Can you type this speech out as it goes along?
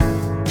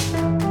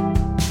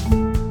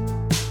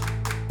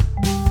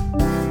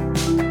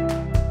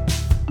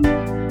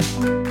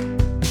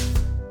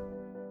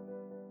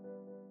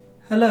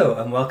Hello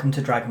and welcome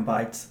to Dragon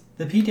Bites,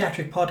 the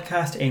paediatric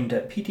podcast aimed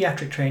at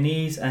paediatric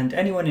trainees and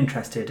anyone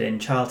interested in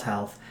child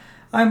health.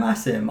 I'm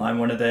Asim, I'm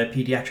one of the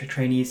paediatric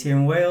trainees here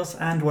in Wales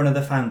and one of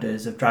the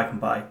founders of Dragon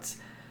Bites.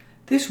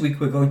 This week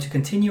we're going to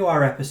continue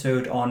our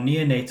episode on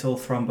neonatal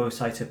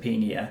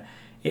thrombocytopenia.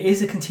 It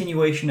is a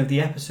continuation of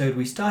the episode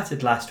we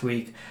started last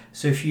week,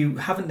 so if you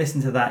haven't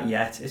listened to that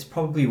yet, it's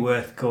probably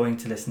worth going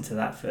to listen to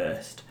that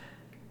first.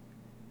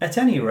 At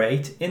any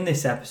rate, in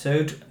this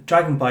episode,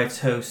 Dragon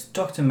Bites host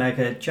Dr.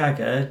 Megha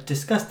Jagger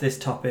discussed this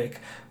topic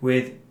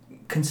with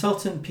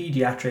consultant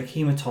paediatric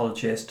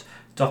haematologist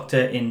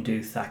Dr.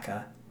 Indu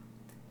Thacker.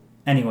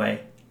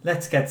 Anyway,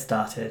 let's get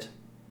started.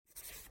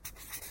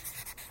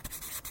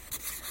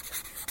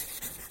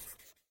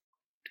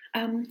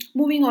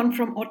 Moving on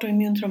from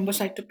autoimmune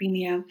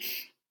thrombocytopenia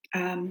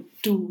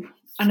to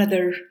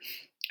another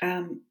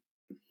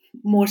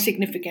more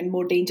significant,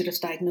 more dangerous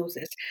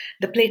diagnosis,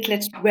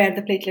 where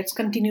the platelets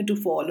continue to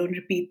fall on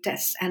repeat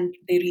tests and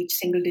they reach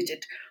single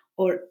digit,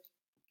 or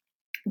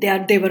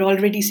they were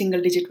already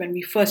single digit when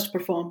we first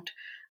performed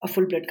a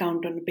full blood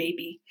count on a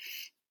baby.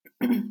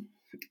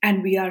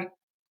 And we are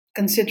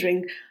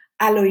considering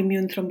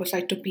alloimmune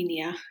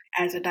thrombocytopenia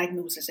as a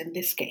diagnosis in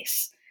this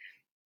case.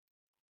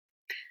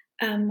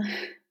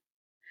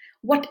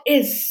 What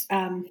is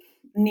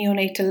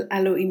neonatal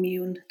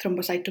alloimmune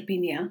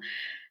thrombocytopenia?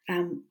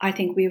 I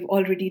think we've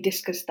already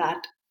discussed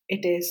that.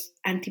 It is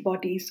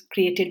antibodies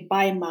created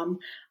by mum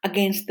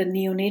against the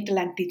neonatal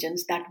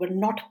antigens that were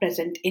not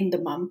present in the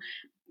mum.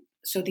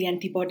 So the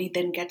antibody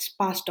then gets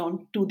passed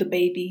on to the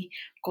baby,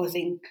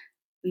 causing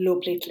low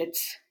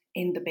platelets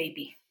in the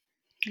baby.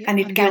 Yeah, And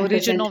it and the can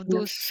origin present of in a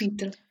those,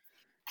 fetal.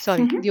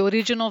 the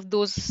origin of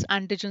those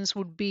antigens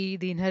would be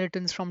the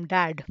inheritance from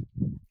dad.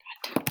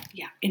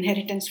 Yeah,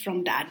 inheritance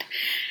from dad.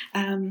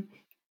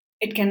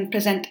 It can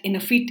present in the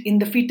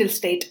fetal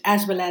state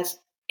as well as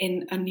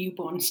in a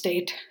newborn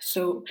state.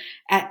 So,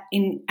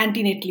 in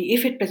antenatally,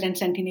 if it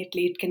presents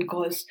antenatally, it can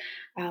cause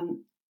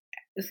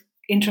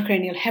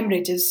intracranial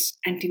hemorrhages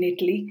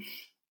antenatally.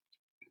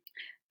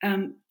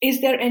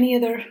 Is there any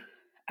other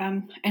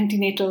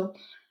antenatal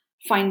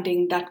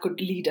finding that could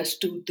lead us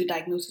to the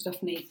diagnosis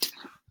of NATE?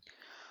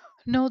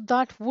 No,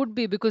 that would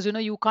be because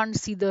you can't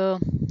see the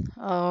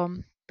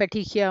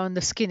petechia on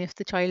the skin if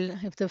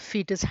the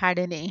fetus had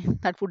any.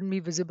 That wouldn't be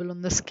visible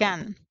on the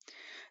scan.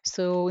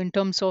 So, in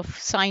terms of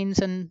signs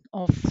and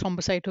of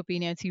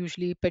thrombocytopenia, it's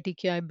usually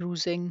petechiae,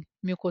 bruising,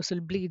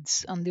 mucosal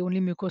bleeds, and the only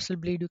mucosal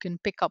bleed you can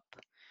pick up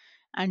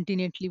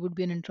antenatally would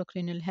be an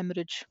intracranial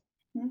hemorrhage.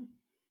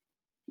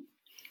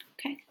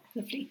 Okay,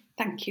 lovely.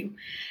 Thank you.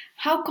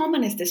 How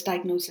common is this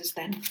diagnosis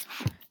then?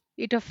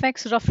 It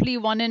affects roughly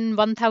 1 in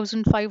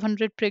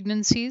 1,500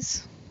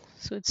 pregnancies,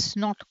 so it's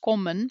not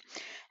common.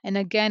 And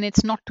again,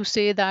 it's not to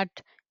say that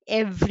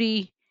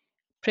every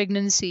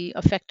pregnancy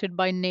affected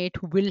by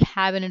NATE will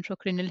have an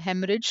intracranial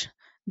hemorrhage.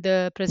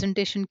 The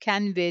presentation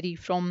can vary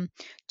from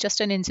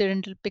just an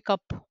incidental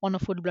pickup on a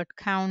full blood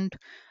count,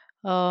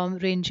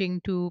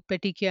 ranging to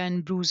petechia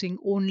and bruising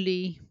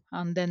only,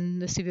 and then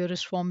the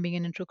severest form being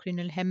an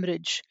intracranial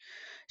hemorrhage.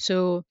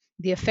 So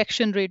the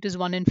affection rate is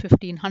 1 in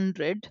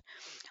 1,500.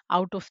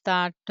 Out of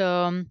that,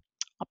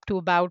 up to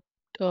about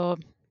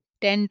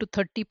 10 to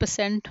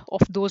 30%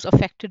 of those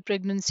affected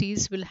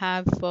pregnancies will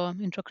have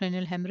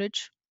intracranial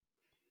hemorrhage.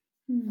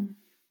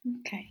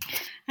 Okay.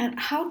 And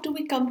how do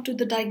we come to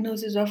the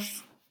diagnosis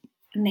of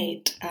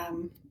NATE?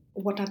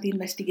 What are the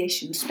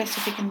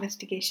specific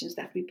investigations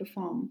that we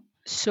perform?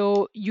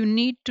 So you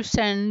need to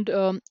send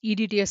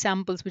EDTA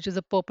samples, which is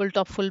a purple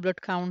top full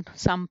blood count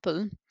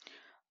sample,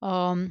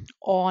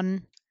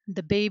 on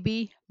the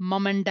baby,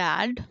 mom, and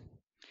dad.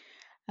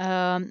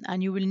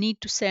 And you will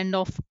need to send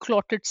off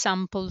clotted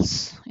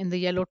samples in the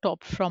yellow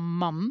top from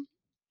mum.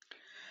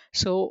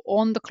 So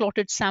on the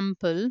clotted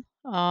sample,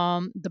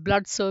 the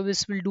blood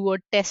service will do a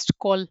test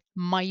called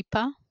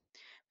MAIPA,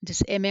 which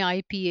is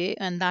MAIPA,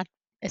 and that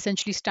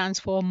essentially stands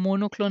for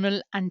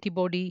monoclonal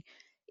antibody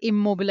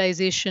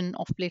immobilization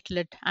of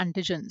platelet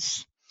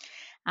antigens.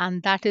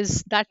 And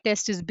that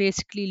test is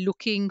basically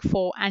looking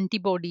for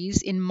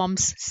antibodies in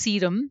mom's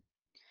serum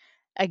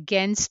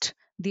against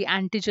the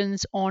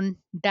antigens on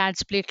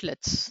dad's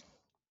platelets.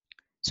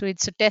 So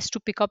it's a test to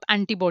pick up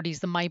antibodies,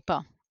 the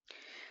MAIPA.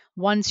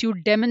 Once you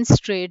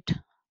demonstrate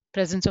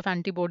presence of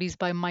antibodies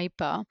by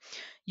MAIPA,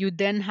 you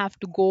then have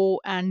to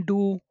go and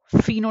do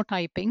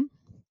phenotyping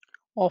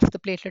of the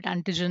platelet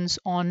antigens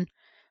on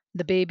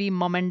the baby,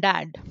 mom, and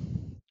dad.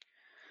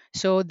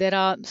 So there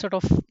are sort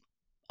of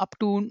up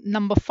to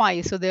number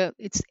 5. So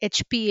it's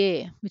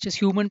HPA, which is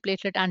human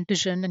platelet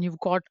antigen, and you've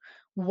got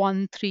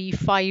 1, 3,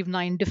 5,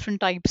 9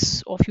 different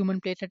types of human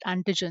platelet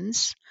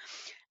antigens,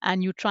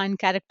 and you try and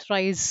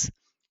characterize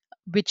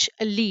which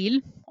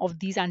allele of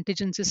these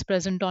antigens is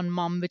present on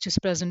mom, which is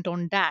present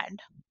on dad,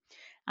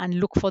 and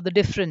look for the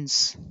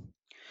difference.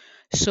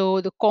 So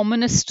the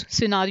commonest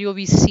scenario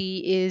we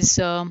see is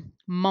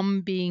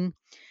mom being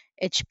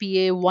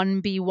HPA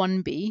 1B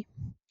 1B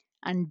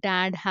and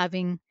dad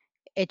having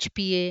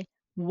HPA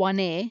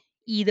 1A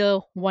either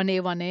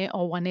 1A, 1A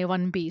or 1A,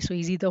 1B. So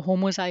he's either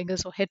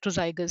homozygous or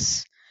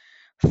heterozygous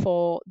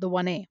for the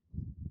 1A.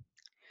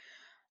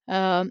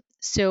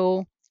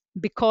 So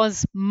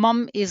because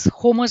mum is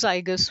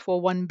homozygous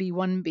for 1B,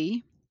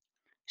 1B,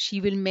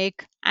 she will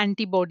make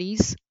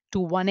antibodies to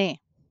 1A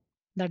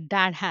that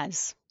dad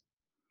has.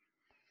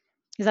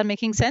 Is that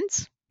making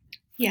sense?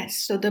 Yes,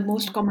 so the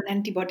most common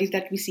antibodies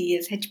that we see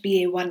is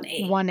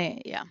HbA1a.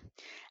 1A, yeah.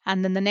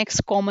 And then the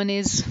next common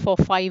is for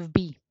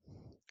 5B.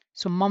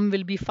 So mum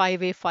will be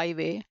 5A,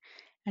 5A,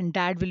 and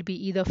dad will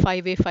be either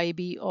 5A,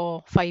 5B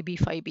or 5B,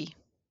 5B.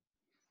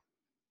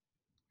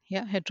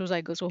 Yeah,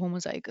 heterozygous or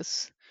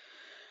homozygous.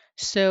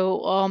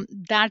 So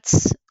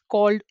that's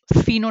called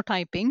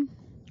phenotyping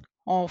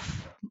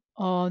of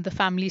the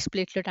family's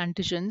platelet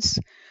antigens.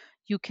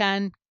 You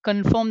can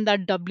confirm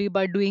that doubly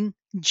by doing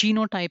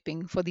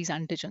genotyping for these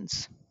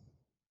antigens.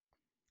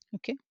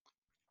 Okay,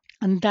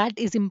 and that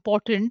is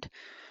important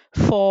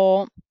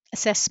for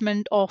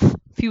assessment of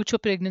future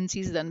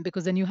pregnancies, then,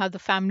 because then you have the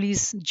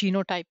family's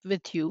genotype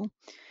with you,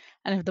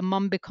 and if the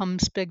mom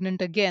becomes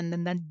pregnant again,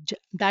 then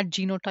that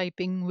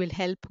genotyping will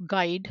help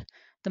guide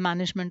the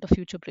management of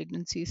future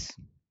pregnancies.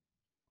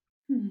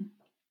 Hmm.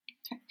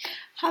 Okay.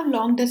 How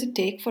long does it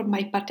take for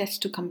MyPa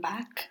test to come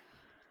back?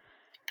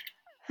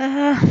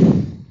 Uh,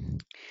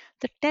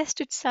 the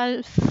test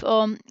itself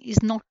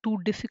is not too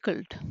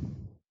difficult,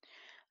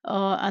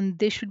 and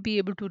they should be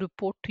able to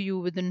report to you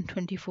within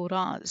 24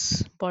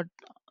 hours. But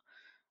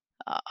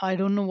I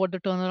don't know what the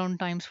turnaround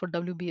times for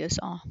WBS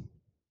are,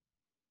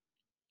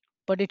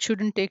 but it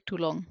shouldn't take too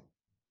long.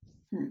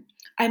 Hmm.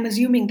 I'm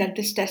assuming that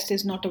this test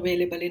is not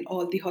available in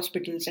all the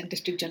hospitals and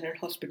district general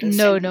hospitals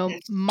No, send the no.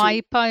 test to.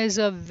 MyPa is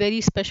a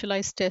very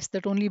specialized test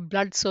that only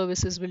blood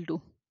services will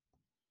do.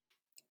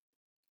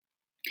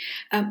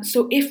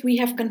 So if we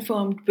have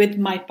confirmed with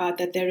MyPa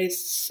that there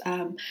is,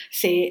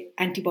 say,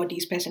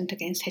 antibodies present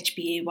against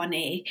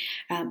HbA1a,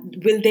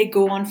 will they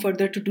go on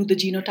further to do the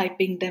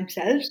genotyping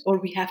themselves, or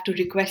we have to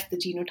request the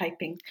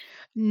genotyping?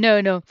 No,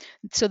 no.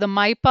 So the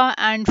MyPa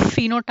and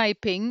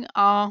phenotyping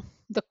are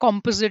the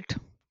composite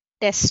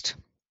test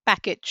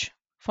package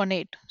for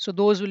NATE. So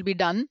those will be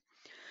done.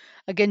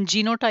 Again,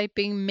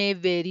 genotyping may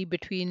vary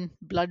between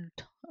blood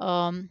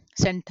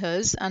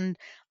centers, and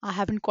I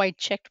haven't quite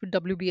checked with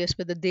WBS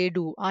whether they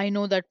do. I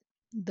know that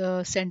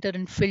the center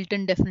in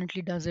Filton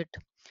definitely does it,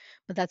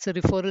 but that's a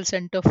referral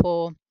center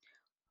for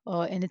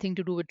anything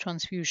to do with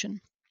transfusion.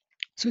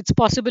 So it's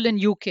possible in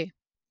UK.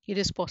 It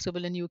is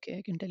possible in UK.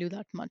 I can tell you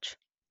that much.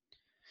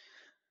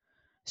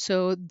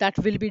 So that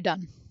will be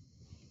done.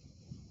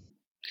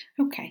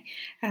 Okay,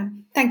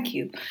 thank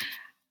you.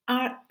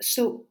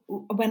 So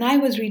when I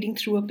was reading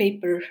through a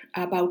paper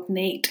about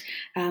NATE,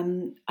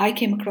 I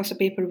came across a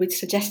paper which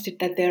suggested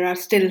that there are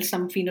still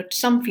some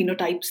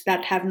phenotypes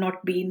that have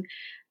not been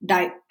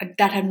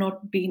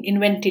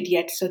invented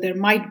yet. So there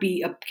might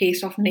be a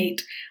case of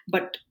NATE,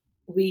 but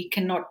we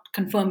cannot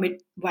confirm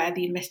it via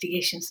the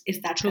investigations. Is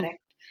that True,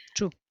 correct?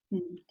 true.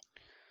 Hmm.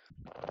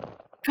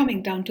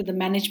 Coming down to the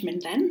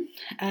management, then,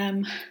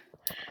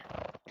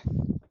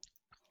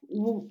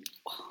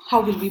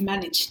 how will we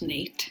manage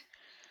NATE?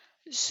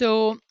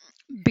 So,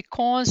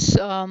 because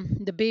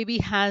the baby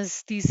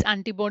has these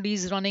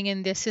antibodies running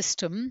in their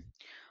system,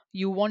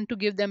 you want to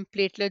give them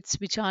platelets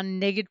which are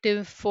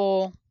negative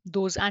for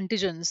those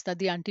antigens that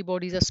the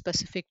antibodies are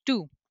specific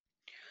to.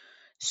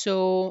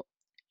 So,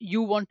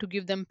 you want to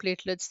give them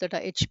platelets that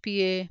are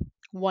HPA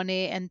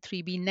 1A and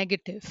 3B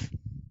negative.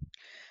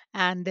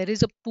 And there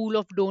is a pool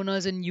of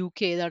donors in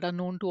UK that are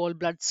known to all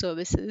blood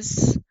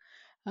services.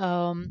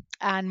 And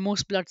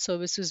most blood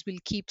services will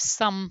keep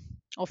some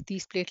of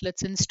these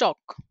platelets in stock.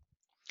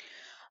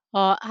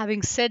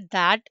 Having said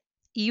that,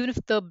 even if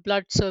the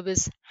blood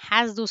service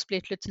has those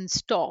platelets in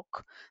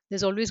stock,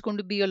 there's always going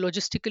to be a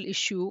logistical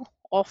issue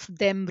of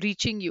them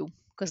reaching you.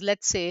 Because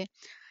let's say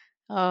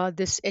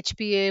this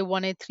HPA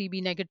 1A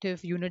 3B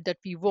negative unit that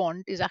we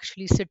want is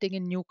actually sitting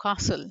in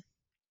Newcastle.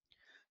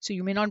 So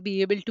you may not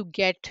be able to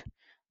get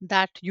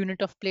that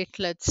unit of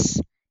platelets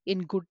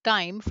in good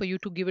time for you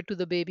to give it to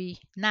the baby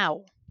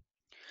now.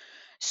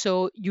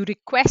 So you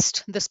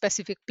request the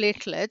specific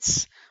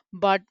platelets,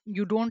 but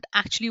you don't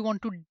actually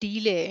want to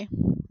delay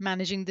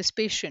managing this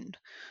patient.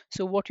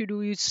 So what you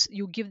do is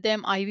you give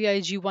them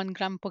IVIG 1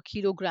 gram per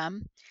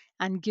kilogram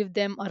and give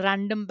them a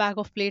random bag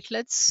of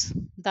platelets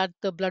that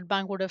the blood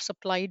bank would have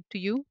supplied to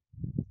you.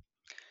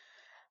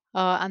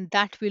 And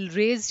that will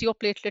raise your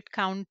platelet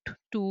count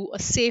to a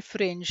safe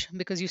range,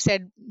 because you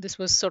said this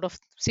was sort of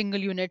single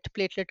unit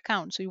platelet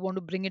count. So you want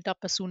to bring it up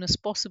as soon as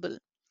possible.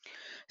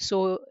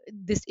 So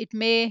this, it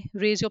may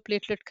raise your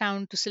platelet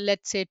count to, say,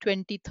 let's say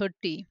 20,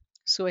 30.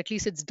 So at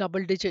least it's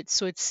double digits,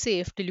 so it's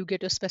safe till you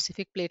get your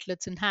specific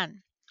platelets in hand.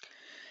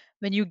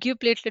 When you give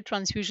platelet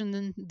transfusion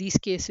in these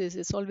cases,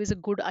 it's always a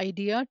good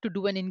idea to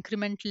do an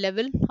increment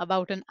level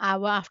about an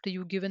hour after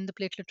you've given the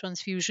platelet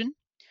transfusion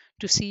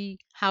to see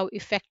how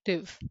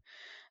effective,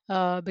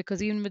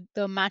 because even with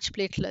the match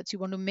platelets, you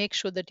want to make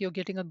sure that you're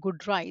getting a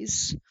good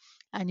rise.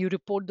 and you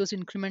report those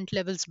increment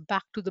levels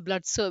back to the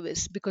blood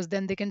service, because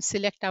then they can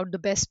select out the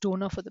best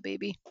donor for the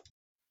baby.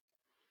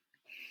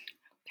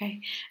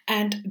 Okay.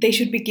 And they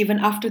should be given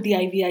after the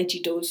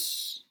IVIG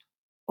dose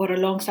or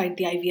alongside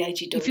the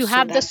IVIG If you dose so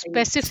have the that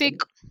they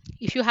specific still.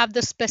 if you have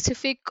the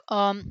specific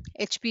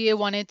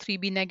HbA1a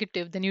 3b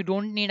negative, then you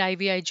don't need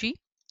IVIG.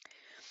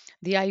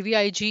 The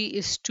IVIG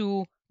is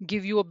to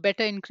give you a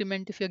better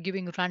increment if you're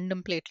giving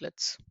random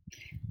platelets.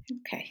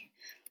 Okay,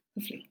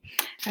 lovely.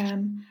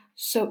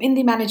 So in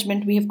the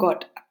management, we have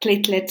got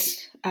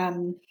platelets,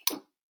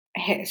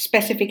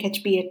 specific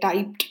HbA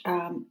typed,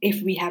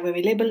 if we have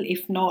available.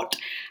 If not,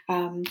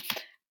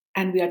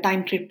 and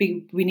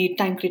we need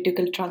time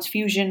critical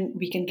transfusion,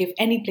 we can give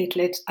any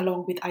platelets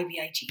along with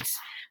IVIGs,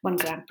 1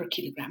 gram per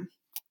kilogram.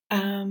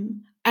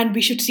 And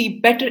we should see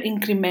better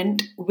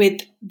increment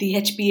with the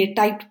HbA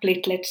typed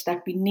platelets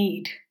that we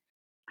need.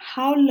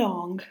 How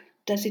long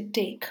does it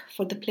take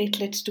for the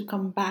platelets to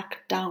come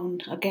back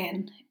down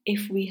again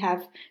if we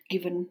have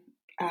given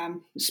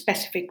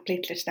specific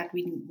platelets that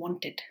we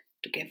wanted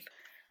to give?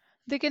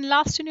 They can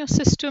last in your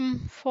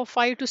system for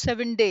 5 to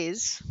 7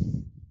 days.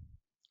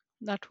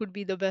 That would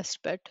be the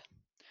best bet.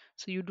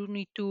 So you do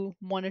need to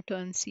monitor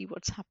and see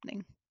what's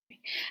happening.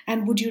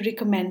 And would you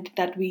recommend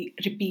that we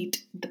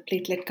repeat the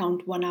platelet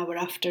count 1 hour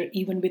after,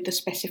 even with the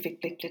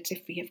specific platelets,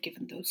 if we have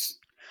given those?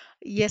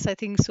 Yes, I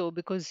think so,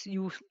 because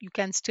you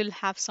can still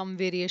have some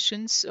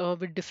variations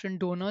with different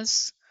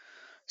donors.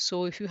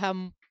 So if you have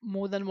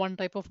more than one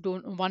type of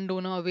one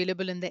donor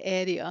available in the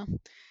area,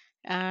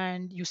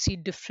 and you see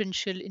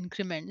differential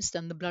increments,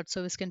 then the blood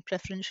service can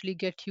preferentially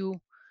get you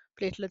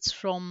platelets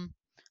from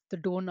the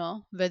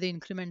donor where the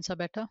increments are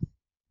better.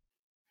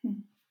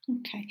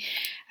 Okay.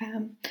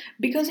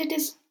 Because it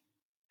is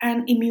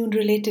an immune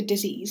related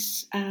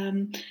disease,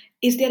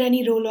 is there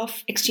any role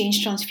of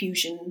exchange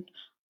transfusion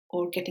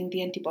or getting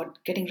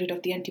rid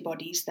of the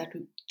antibodies that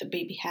the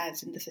baby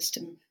has in the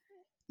system?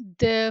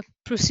 The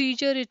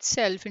procedure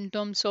itself, in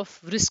terms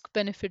of risk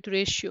benefit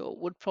ratio,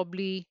 would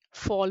probably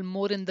fall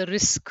more in the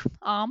risk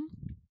arm,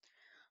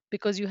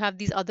 because you have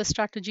these other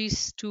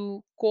strategies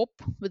to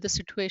cope with the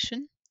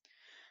situation.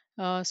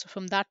 So,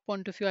 from that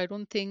point of view, I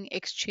don't think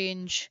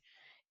exchange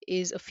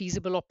is a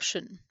feasible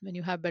option when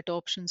you have better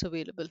options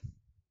available.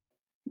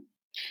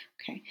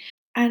 Okay.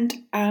 And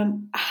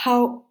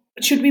how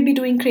should we be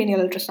doing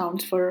cranial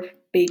ultrasounds for Of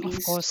babies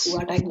who course,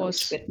 are of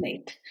diagnosed course, with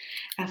NATE?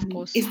 of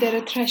course. Is there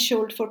a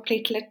threshold for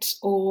platelets,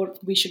 or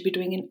we should be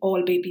doing in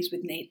all babies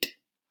with NATE?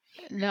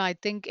 No, I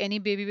think any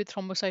baby with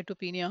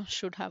thrombocytopenia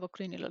should have a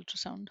cranial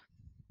ultrasound.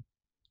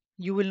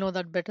 You will know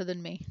that better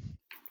than me.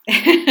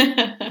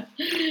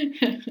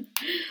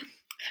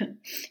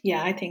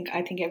 Yeah, I think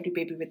every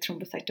baby with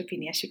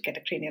thrombocytopenia should get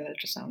a cranial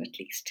ultrasound at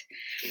least.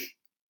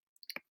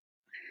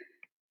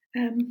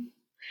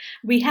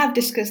 We have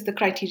discussed the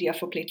criteria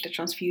for platelet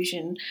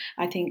transfusion.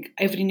 I think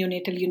every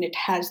neonatal unit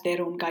has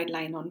their own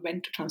guideline on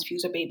when to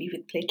transfuse a baby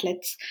with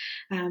platelets.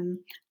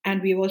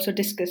 And we've also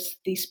discussed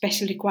the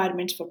special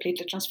requirements for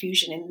platelet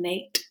transfusion in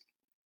NATE.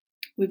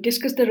 We've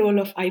discussed the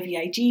role of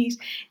IVIGs.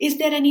 Is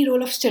there any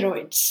role of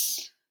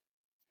steroids?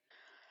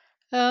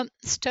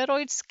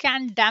 Steroids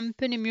can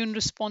dampen immune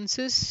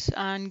responses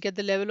and get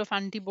the level of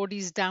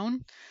antibodies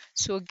down.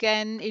 So,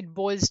 again, it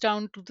boils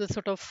down to the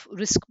sort of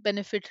risk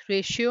benefit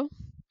ratio.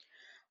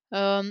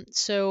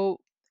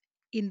 So,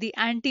 in the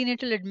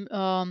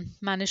antenatal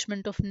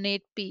management of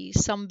NATP,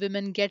 some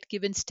women get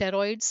given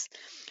steroids,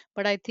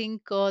 but I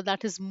think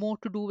that is more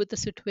to do with the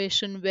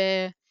situation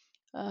where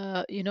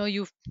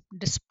you've,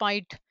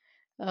 despite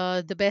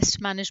the best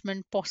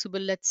management possible,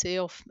 let's say,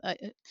 of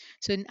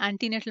so in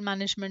antenatal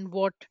management,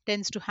 what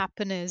tends to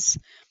happen is,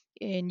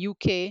 in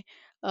UK,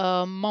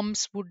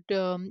 mums would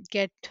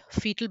get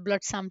fetal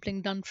blood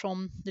sampling done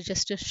from the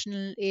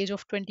gestational age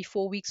of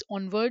 24 weeks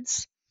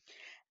onwards,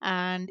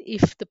 and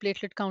if the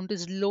platelet count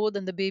is low,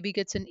 then the baby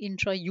gets an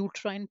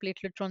intrauterine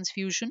platelet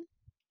transfusion.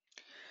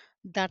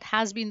 That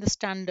has been the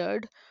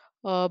standard,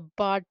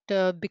 but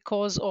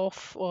because of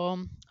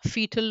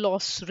fetal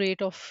loss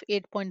rate of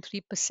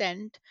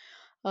 8.3%,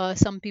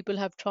 some people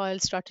have trial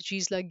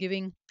strategies like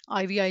giving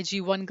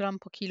IVIG 1 gram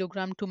per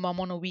kilogram to mom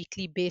on a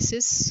weekly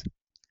basis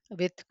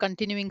with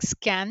continuing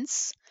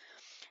scans,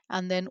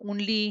 and then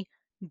only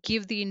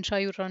give the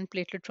intrauterine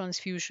platelet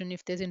transfusion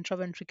if there's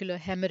intraventricular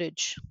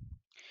hemorrhage.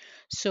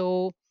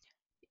 So,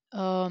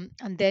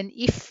 and then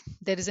if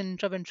there is an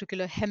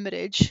intraventricular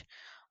hemorrhage,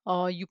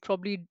 you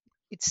probably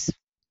it's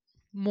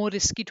more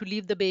risky to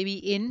leave the baby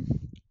in,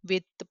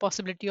 with the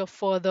possibility of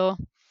further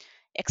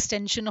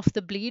extension of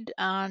the bleed,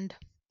 and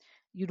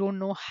you don't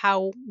know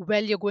how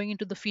well you're going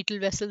into the fetal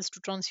vessels to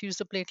transfuse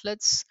the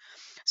platelets.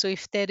 So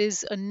if there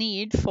is a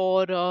need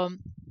for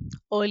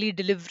early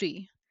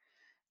delivery,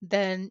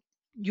 then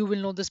you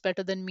will know this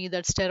better than me,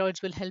 that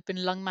steroids will help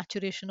in lung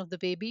maturation of the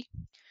baby.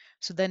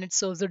 So then it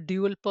serves a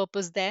dual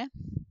purpose there,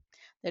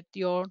 that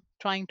you're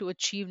trying to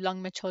achieve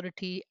lung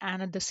maturity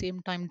and at the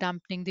same time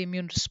dampening the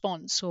immune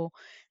response. So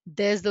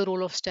there's the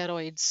role of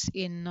steroids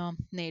in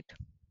NATE.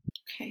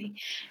 Okay.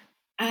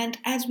 And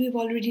as we've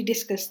already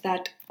discussed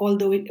that,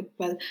 although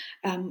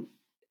um,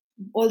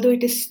 although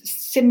it is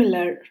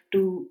similar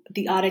to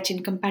the RH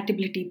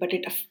incompatibility, but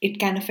it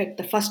can affect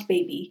the first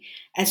baby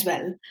as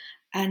well.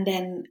 And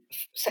then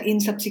in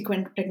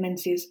subsequent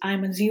pregnancies,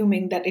 I'm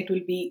assuming that it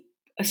will be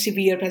a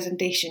severe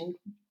presentation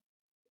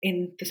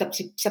in the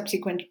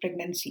subsequent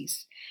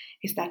pregnancies.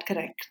 Is that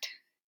correct?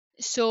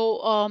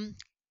 So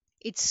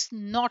it's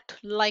not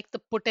like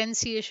the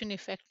potentiation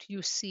effect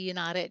you see in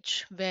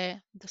RH,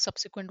 where the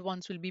subsequent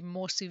ones will be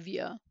more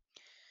severe.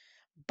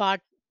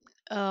 But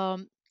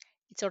um,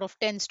 it sort of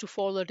tends to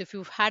follow that if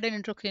you've had an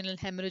intracranial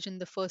hemorrhage in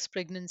the first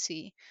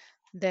pregnancy,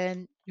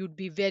 then you'd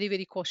be very,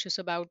 very cautious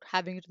about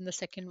having it in the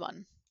second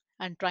one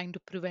and trying to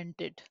prevent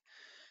it.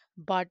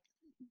 But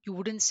you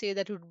wouldn't say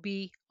that it would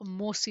be a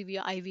more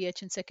severe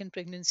IVH in second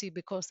pregnancy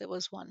because there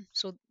was one.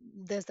 So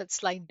there's that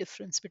slight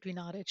difference between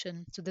RH,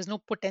 and so there's no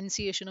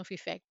potentiation of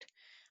effect,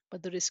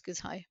 but the risk is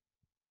high.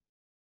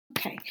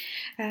 Okay.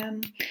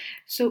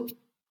 So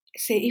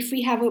say if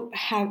we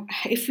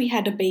if we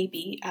had a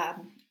baby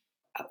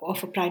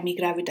of a primea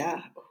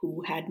gravida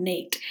who had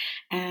NAIT,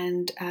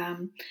 and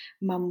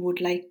mum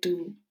would like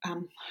to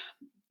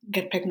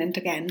get pregnant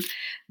again,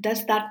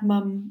 does that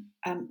mum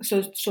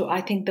so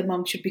I think the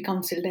mum should be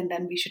counseled, and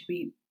then we should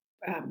be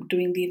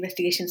doing the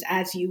investigations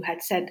as you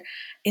had said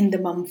in the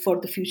mum for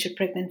the future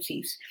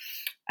pregnancies,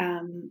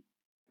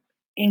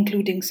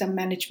 including some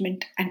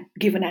management and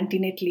given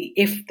antenatally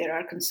if there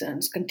are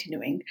concerns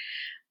continuing.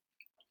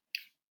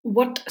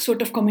 What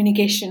sort of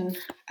communication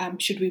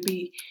should we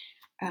be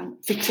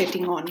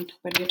fixating on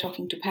when we're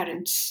talking to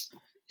parents?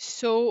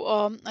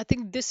 So I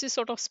think this is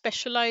sort of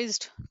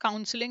specialized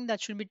counseling that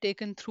should be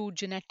taken through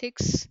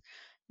genetics.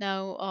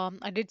 Now,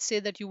 I did say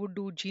that you would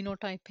do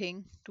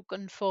genotyping to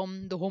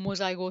confirm the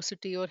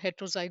homozygosity or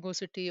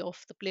heterozygosity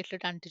of the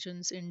platelet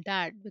antigens in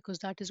dad, because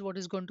that is what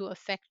is going to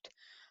affect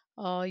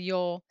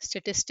your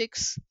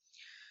statistics.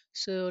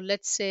 So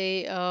let's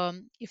say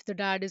if the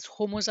dad is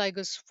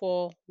homozygous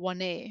for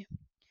 1A,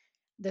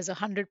 there's a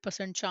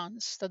 100%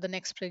 chance that the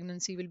next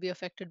pregnancy will be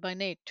affected by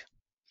NAIT.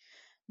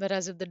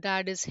 Whereas if the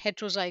dad is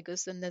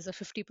heterozygous, then there's a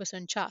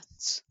 50%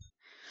 chance.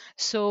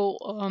 So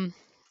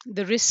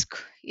the risk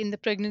in the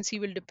pregnancy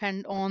will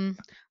depend on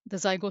the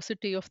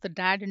zygosity of the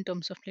dad in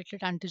terms of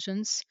platelet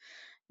antigens,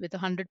 with a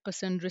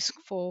 100% risk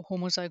for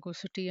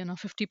homozygosity and a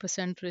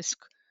 50% risk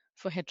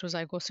for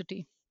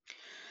heterozygosity.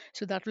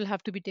 So that will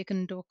have to be taken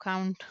into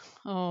account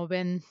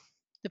when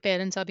the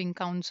parents are being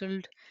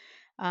counseled,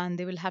 and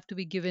they will have to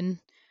be given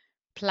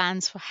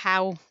plans for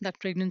how that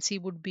pregnancy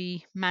would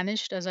be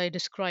managed, as I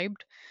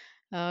described,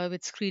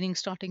 with screening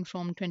starting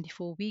from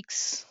 24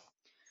 weeks,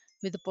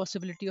 with the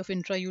possibility of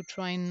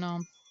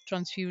intrauterine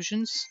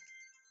transfusions.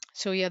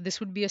 So, yeah, this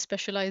would be a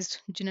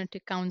specialized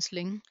genetic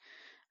counseling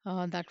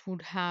that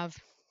would have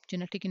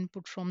genetic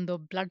input from the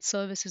blood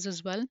services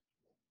as well.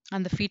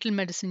 And the fetal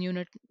medicine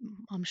unit,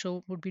 I'm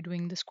sure, would be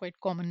doing this quite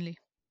commonly.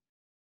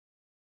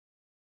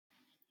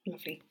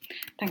 Lovely,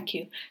 thank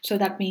you. So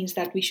that means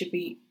that we should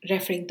be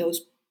referring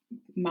those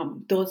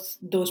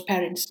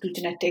parents to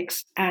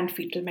genetics and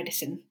fetal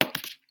medicine.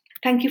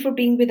 Thank you for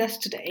being with us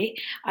today.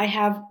 I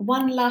have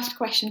one last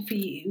question for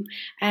you,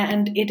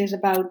 and it is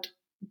about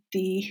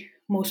the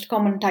most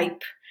common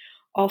type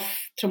of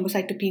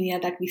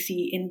thrombocytopenia that we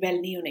see in well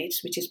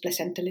neonates, which is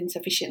placental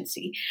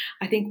insufficiency.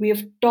 I think we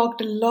have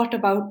talked a lot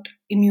about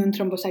immune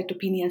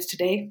thrombocytopenias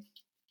today,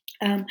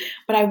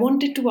 but I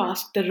wanted to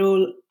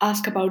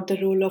ask about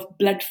the role of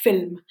blood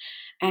film,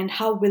 and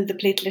how will the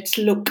platelets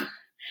look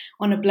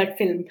on a blood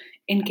film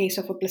in case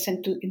of a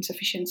placental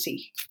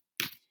insufficiency.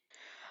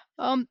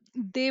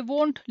 They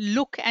won't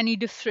look any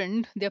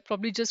different. They're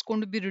probably just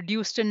going to be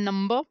reduced in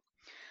number.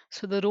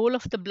 So the role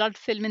of the blood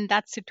film in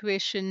that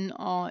situation,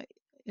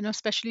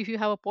 especially if you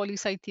have a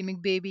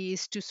polycythemic baby,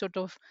 is to sort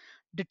of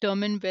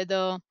determine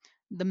whether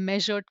the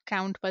measured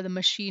count by the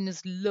machine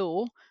is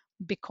low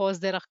because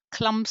there are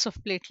clumps of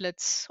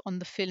platelets on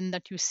the film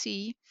that you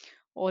see,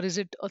 or is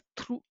it a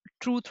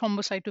true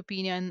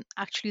thrombocytopenia and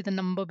actually the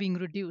number being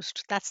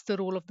reduced. That's the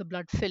role of the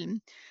blood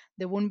film.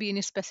 There won't be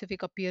any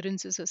specific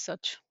appearances as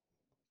such.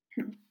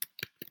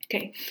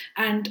 Okay,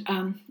 and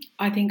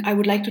I think I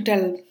would like to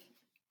tell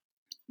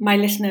my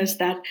listeners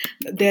that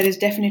there is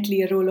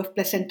definitely a role of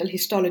placental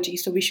histology,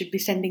 so we should be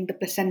sending the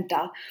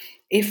placenta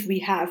if we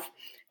have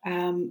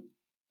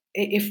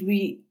if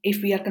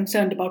we are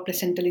concerned about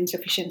placental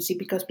insufficiency,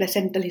 because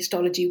placental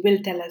histology will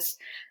tell us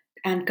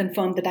and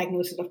confirm the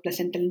diagnosis of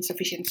placental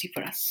insufficiency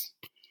for us.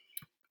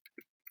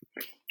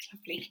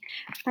 Lovely,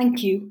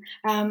 thank you.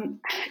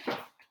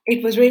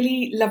 It was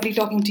really lovely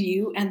talking to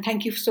you, and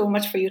thank you so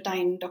much for your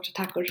time, Dr.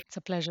 Thakur. It's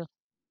a pleasure.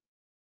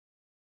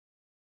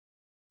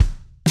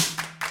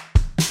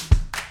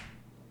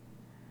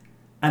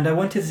 And I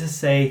wanted to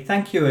say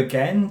thank you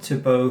again to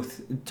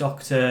both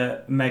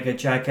Dr. Megha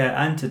Jagga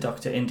and to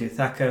Dr. Indu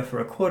Thakur for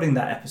recording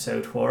that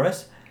episode for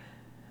us.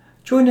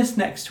 Join us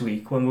next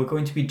week when we're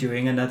going to be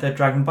doing another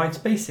Dragon Bites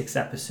Basics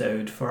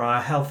episode for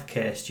our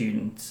healthcare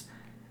students.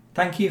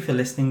 Thank you for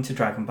listening to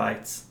Dragon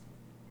Bites.